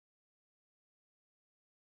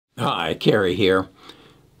Hi, Carrie here.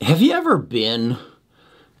 Have you ever been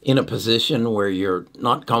in a position where you're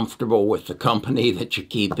not comfortable with the company that you're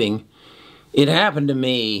keeping? It happened to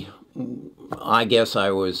me. I guess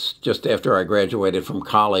I was just after I graduated from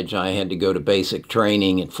college. I had to go to basic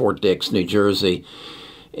training at Fort Dix, New Jersey,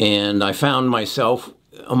 and I found myself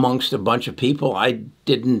amongst a bunch of people I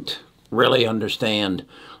didn't really understand.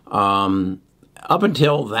 Up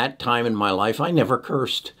until that time in my life, I never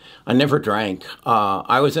cursed. I never drank.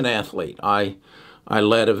 I was an athlete. I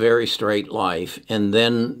led a very straight life. And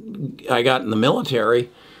then I got in the military,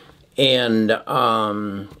 and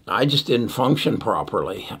I just didn't function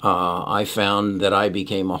properly. I found that I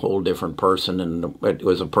became a whole different person, and it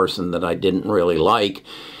was a person that I didn't really like.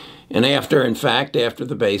 And after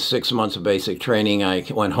the 6 months of basic training, I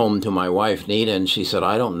went home to my wife, Nita, and she said,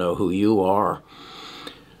 "I don't know who you are."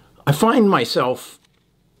 I find myself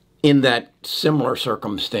in that similar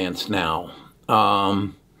circumstance now.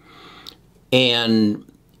 And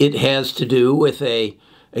it has to do with a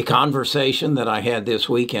conversation that I had this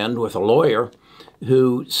weekend with a lawyer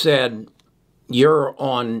who said, "You're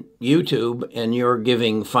on YouTube and you're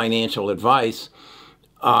giving financial advice.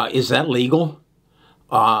 Is that legal?"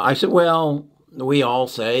 I said, "Well, we all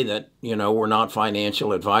say that, we're not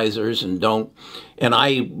financial advisors and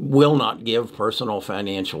I will not give personal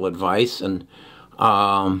financial advice." And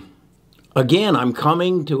again, I'm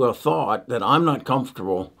coming to a thought that I'm not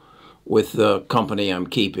comfortable with the company I'm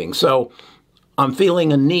keeping. So I'm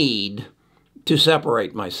feeling a need to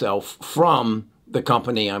separate myself from the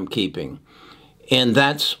company I'm keeping. And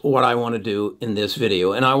that's what I want to do in this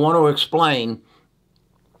video. And I want to explain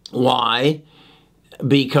why,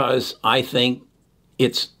 because I think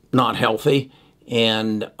it's not healthy,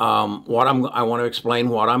 and I want to explain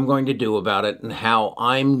what I'm going to do about it and how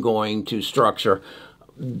I'm going to structure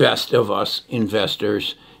best of us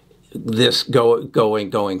investors this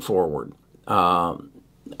going forward.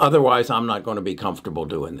 Otherwise, I'm not going to be comfortable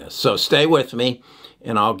doing this. So stay with me,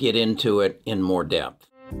 and I'll get into it in more depth.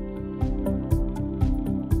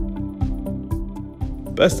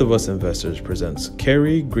 Best of Us Investors presents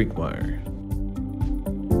Carrie Griegmeyer.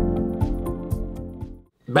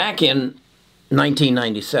 Back in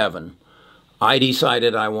 1997, I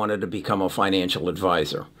decided I wanted to become a financial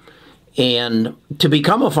advisor. And to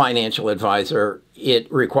become a financial advisor, it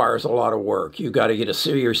requires a lot of work. You got to get a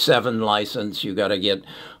Series 7 license. You got to get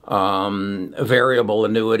variable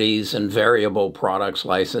annuities and variable products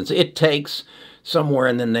license. It takes somewhere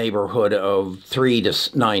in the neighborhood of 3 to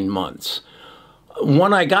 9 months.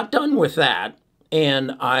 When I got done with that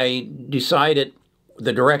and I decided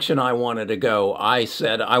the direction I wanted to go, I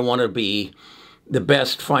said I want to be the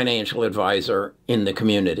best financial advisor in the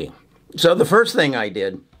community. So the first thing I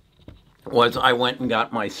did was I went and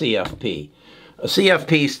got my CFP. A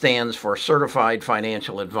CFP stands for Certified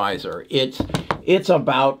Financial Advisor. It's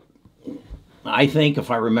about, I think if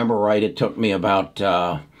I remember right, it took me about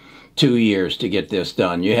 2 years to get this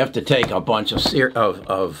done. You have to take a bunch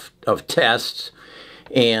of tests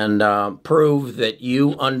and prove that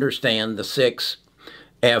you understand the 6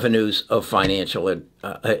 avenues of financial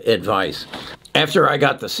advice. After I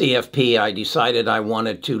got the CFP, I decided I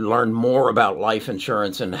wanted to learn more about life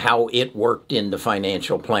insurance and how it worked into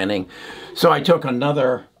financial planning. So I took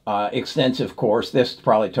another extensive course. This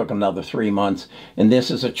probably took another 3 months, and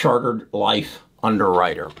this is a chartered life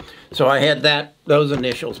underwriter. So I had those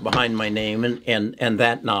initials behind my name and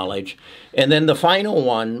that knowledge. And then the final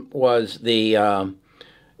one was the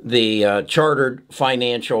chartered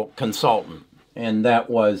financial consultant. And that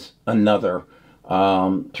was another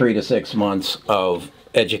 3 to 6 months of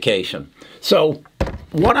education. So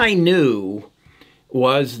what I knew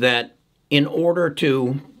was that in order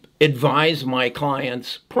to advise my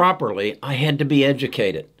clients properly, I had to be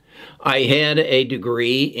educated. I had a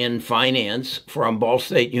degree in finance from Ball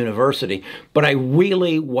State University, but I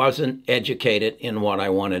really wasn't educated in what I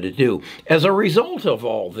wanted to do. As a result of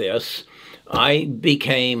all this, I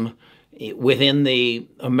became, within the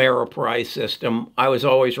Ameriprise system, I was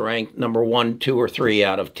always ranked number 1, 2, or 3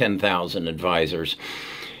 out of 10,000 advisors.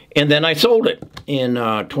 And then I sold it in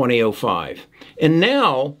 2005. And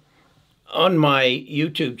now, on my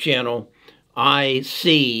YouTube channel, I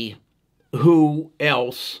see who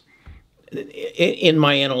else, in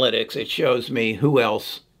my analytics, it shows me who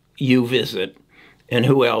else you visit and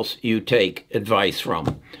who else you take advice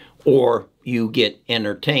from, or you get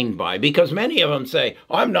entertained by. Because many of them say,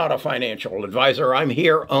 "I'm not a financial advisor. I'm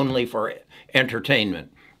here only for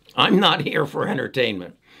entertainment." I'm not here for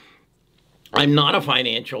entertainment. I'm not a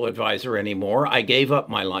financial advisor anymore. I gave up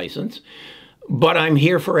my license, but I'm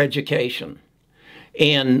here for education.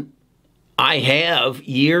 And I have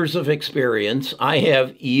years of experience. I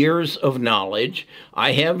have years of knowledge.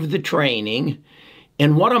 I have the training.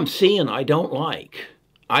 And what I'm seeing, I don't like.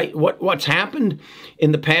 What's happened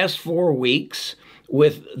in the past 4 weeks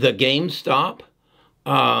with the GameStop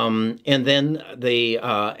and then the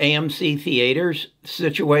AMC theaters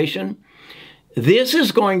situation, this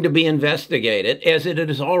is going to be investigated, as it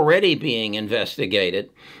is already being investigated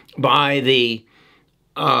by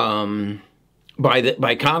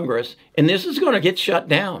Congress, and this is going to get shut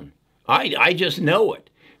down. I just know it,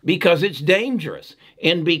 because it's dangerous,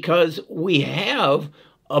 and because we have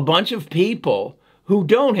a bunch of people who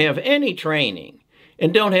don't have any training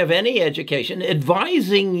and don't have any education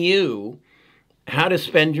advising you how to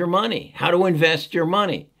spend your money, how to invest your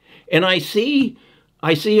money. And I see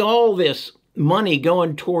all this money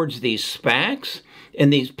going towards these SPACs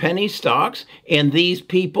and these penny stocks and these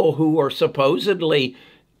people who are supposedly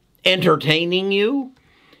entertaining you,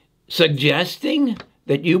 suggesting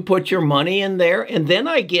that you put your money in there. And then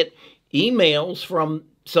I get emails from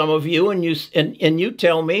some of you, and you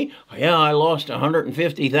tell me, yeah, I lost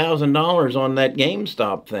 $150,000 on that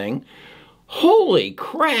GameStop thing. Holy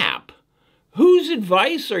crap! Whose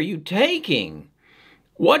advice are you taking?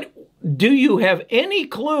 What do you have any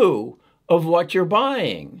clue of what you're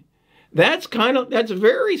buying? That's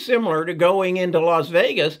very similar to going into Las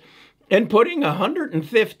Vegas and putting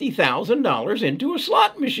 $150,000 into a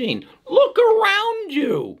slot machine. Look around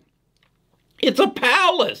you. It's a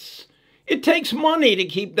palace. It takes money to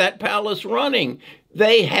keep that palace running.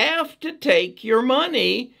 They have to take your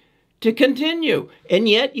money to continue. And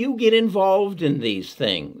yet you get involved in these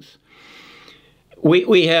things.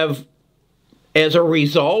 We have, as a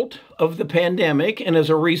result of the pandemic and as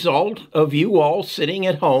a result of you all sitting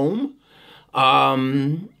at home,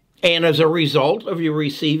 and as a result of you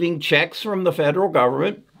receiving checks from the federal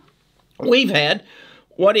government, we've had,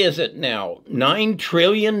 what is it now, $9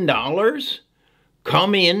 trillion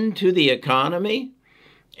come into the economy,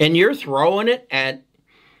 and you're throwing it at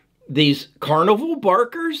these carnival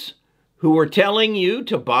barkers who are telling you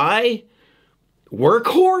to buy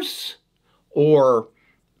Workhorse or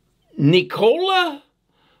Nikola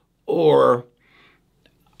or,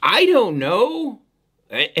 I don't know,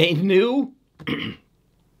 a new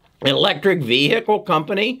electric vehicle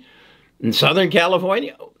company in Southern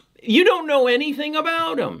California. You don't know anything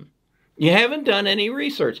about them. You haven't done any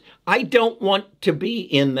research. I don't want to be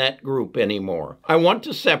in that group anymore. I want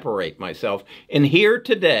to separate myself. And here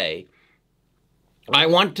today, I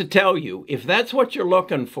want to tell you, if that's what you're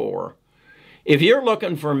looking for, if you're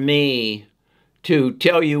looking for me to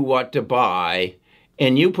tell you what to buy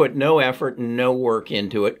and you put no effort and no work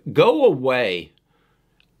into it, go away.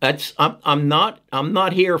 I'm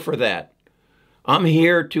not here for that. I'm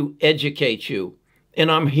here to educate you. And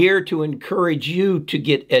I'm here to encourage you to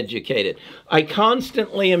get educated. I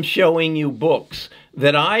constantly am showing you books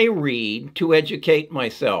that I read to educate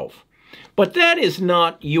myself. But that is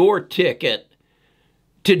not your ticket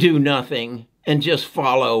to do nothing and just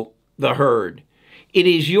follow the herd. It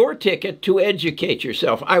is your ticket to educate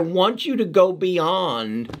yourself. I want you to go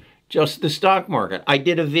beyond just the stock market. I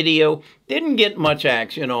did a video, didn't get much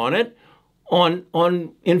action on it, on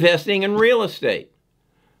investing in real estate.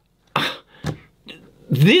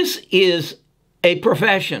 This is a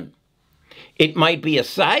profession. It might be a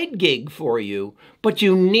side gig for you, but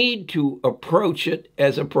you need to approach it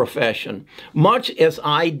as a profession, much as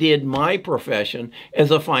I did my profession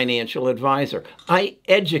as a financial advisor. I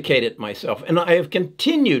educated myself, and I have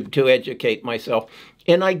continued to educate myself,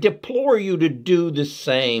 and I deplore you to do the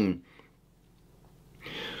same.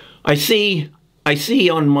 I see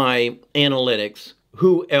on my analytics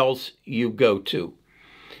who else you go to.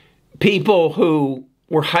 People who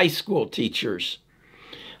were high school teachers,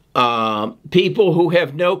 people who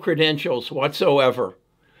have no credentials whatsoever,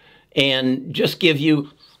 and just give you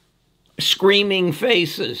screaming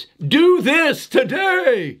faces. Do this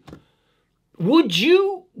today.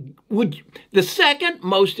 The second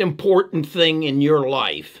most important thing in your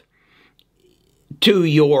life to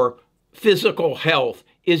your physical health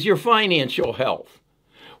is your financial health.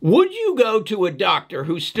 Would you go to a doctor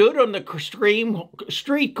who stood on the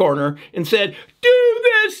street corner and said, do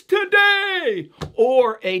this today?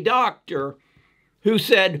 Or a doctor who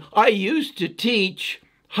said, I used to teach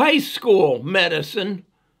high school medicine,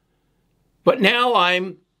 but now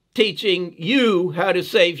I'm teaching you how to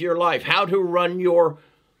save your life, how to run your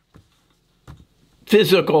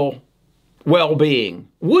physical well-being.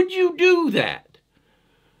 Would you do that?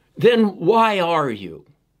 Then why are you?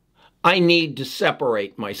 I need to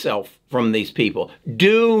separate myself from these people.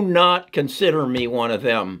 Do not consider me one of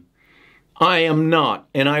them. I am not,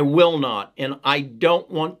 and I will not, and I don't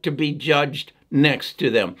want to be judged next to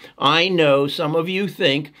them. I know some of you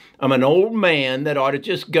think I'm an old man that ought to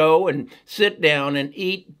just go and sit down and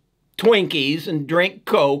eat Twinkies and drink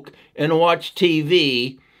Coke and watch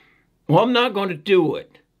TV. Well, I'm not going to do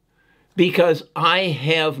it because I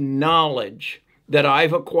have knowledge that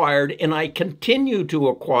I've acquired and I continue to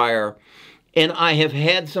acquire, and I have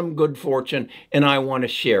had some good fortune, and I want to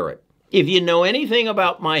share it. If you know anything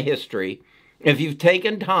about my history, if you've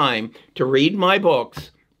taken time to read my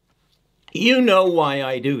books, you know why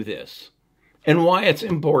I do this and why it's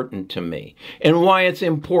important to me and why it's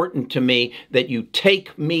important to me that you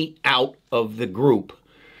take me out of the group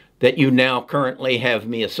that you now currently have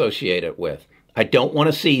me associated with. I don't want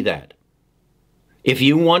to see that. If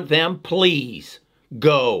you want them, please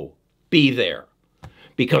go be there,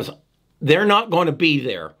 because they're not going to be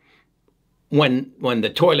there when the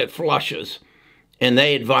toilet flushes and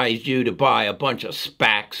they advised you to buy a bunch of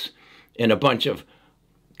SPACs and a bunch of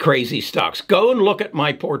crazy stocks. Go and look at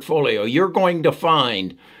my portfolio. You're going to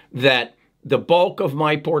find that the bulk of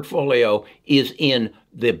my portfolio is in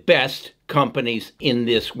the best companies in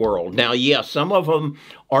this world. Now, yes, some of them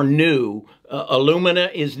are new.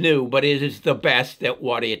 Illumina is new, but it is the best at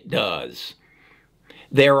what it does.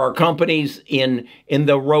 There are companies in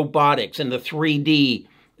the robotics and the 3D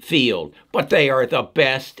field, but they are the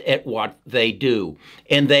best at what they do.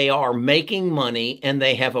 And they are making money, and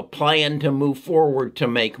they have a plan to move forward to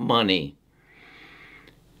make money.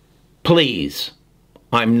 Please,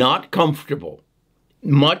 I'm not comfortable.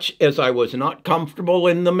 Much as I was not comfortable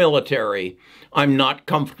in the military, I'm not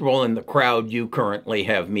comfortable in the crowd you currently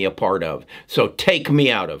have me a part of. So take me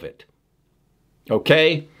out of it.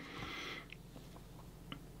 Okay?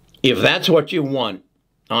 If that's what you want,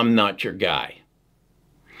 I'm not your guy.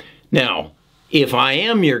 Now, if I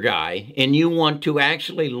am your guy and you want to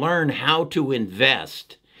actually learn how to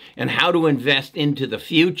invest and how to invest into the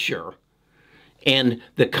future and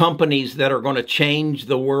the companies that are going to change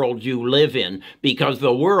the world you live in, because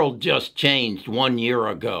the world just changed 1 year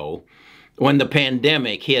ago when the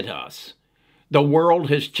pandemic hit us. The world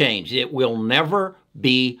has changed. It will never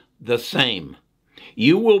be the same.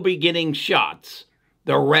 You will be getting shots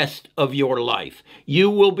the rest of your life. You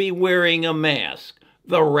will be wearing a mask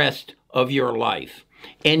the rest of your life.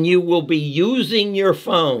 And you will be using your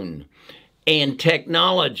phone and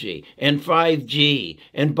technology and 5G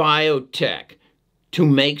and biotech to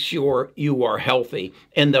make sure you are healthy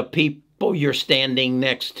and the people you're standing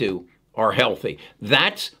next to are healthy.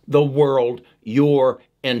 That's the world you're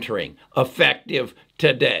entering, effective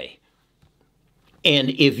today. And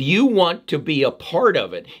if you want to be a part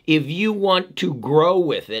of it, if you want to grow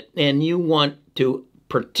with it, and you want to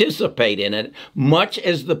participate in it, much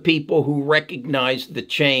as the people who recognize the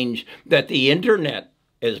change that the internet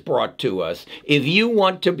has brought to us, if you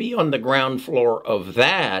want to be on the ground floor of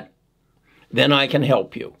that, then I can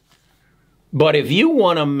help you. But if you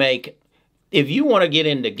want to get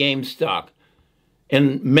into GameStop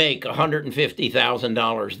and make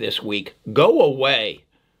 $150,000 this week, go away.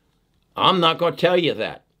 I'm not going to tell you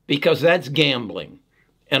that, because that's gambling,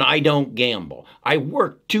 and I don't gamble. I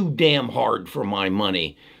work too damn hard for my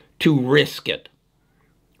money to risk it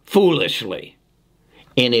foolishly.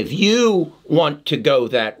 And if you want to go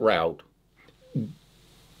that route,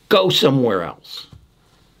 go somewhere else.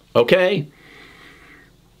 Okay?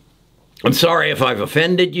 I'm sorry if I've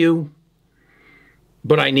offended you,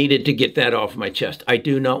 but I needed to get that off my chest. I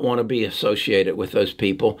do not want to be associated with those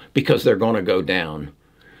people, because they're going to go down.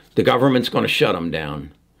 The government's going to shut them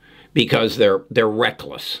down because they're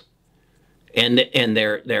reckless, and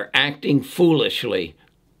they're acting foolishly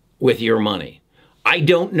with your money. I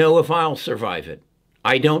don't know if I'll survive it.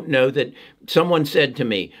 I don't know that. Someone said to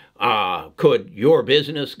me, could your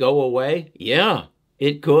business go away? Yeah,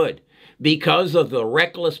 it could, because of the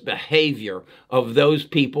reckless behavior of those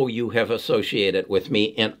people you have associated with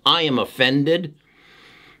me, and I am offended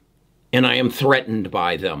and I am threatened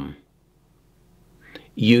by them.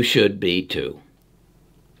 You should be too.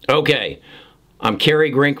 Okay, I'm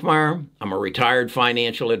Kerry Grinkmeyer. I'm a retired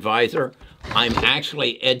financial advisor. I'm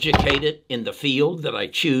actually educated in the field that I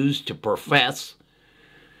choose to profess.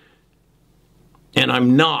 And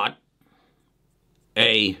I'm not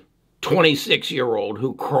a 26-year-old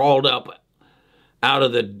who crawled up out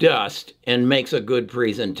of the dust and makes a good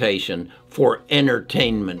presentation for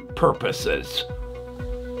entertainment purposes.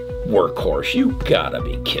 Workhorse, you gotta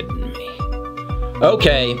be kidding me.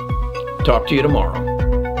 Okay, talk to you tomorrow.